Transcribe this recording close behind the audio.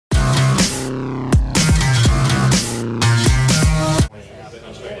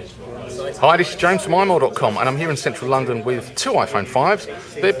Hi, this is James from iMore.com, and I'm here in central London with two iPhone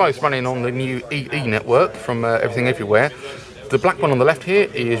 5s. They're both running on the new EE network from Everything Everywhere. The black one on the left here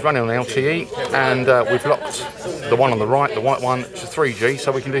is running on LTE, and we've locked the one on the right, the white one, to 3G,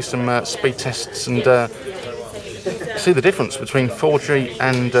 so we can do some speed tests and see the difference between 4G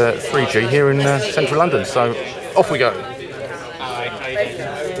and 3G here in central London. So off we go.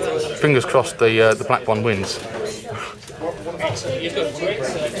 Fingers crossed the black one wins.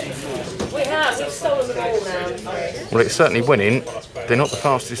 We've stolen them all now. Well, it's certainly winning. They're not the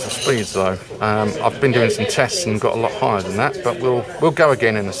fastest of speeds though. I've been doing some tests and got a lot higher than that, but we'll go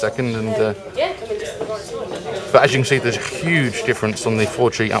again in a second. And but as you can see, there's a huge difference on the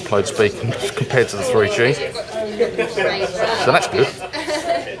 4G upload speed compared to the 3G. So that's good.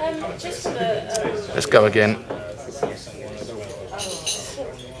 Let's go again.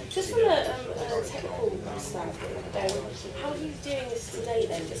 Just from a technical standpoint, how are you doing this today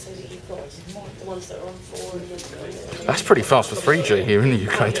then, just so that you've got the ones that are on 4 and the... That's pretty fast for 3G here in the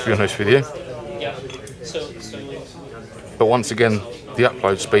UK, to be honest with you. But once again, the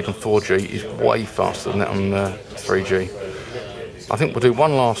upload speed on 4G is way faster than that on 3G. I think we'll do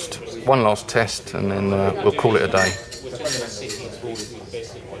one last test and then we'll call it a day.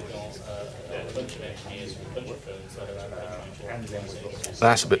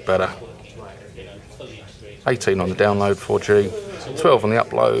 That's a bit better. 18 on the download 4G, 12 on the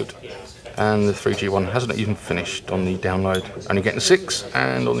upload, and the 3G one hasn't even finished on the download. Only getting 6,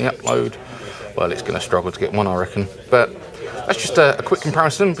 and on the upload, well, it's going to struggle to get 1, I reckon. But that's just a quick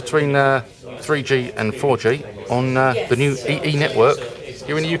comparison between 3G and 4G on the new EE network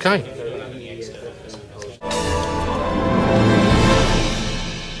here in the UK.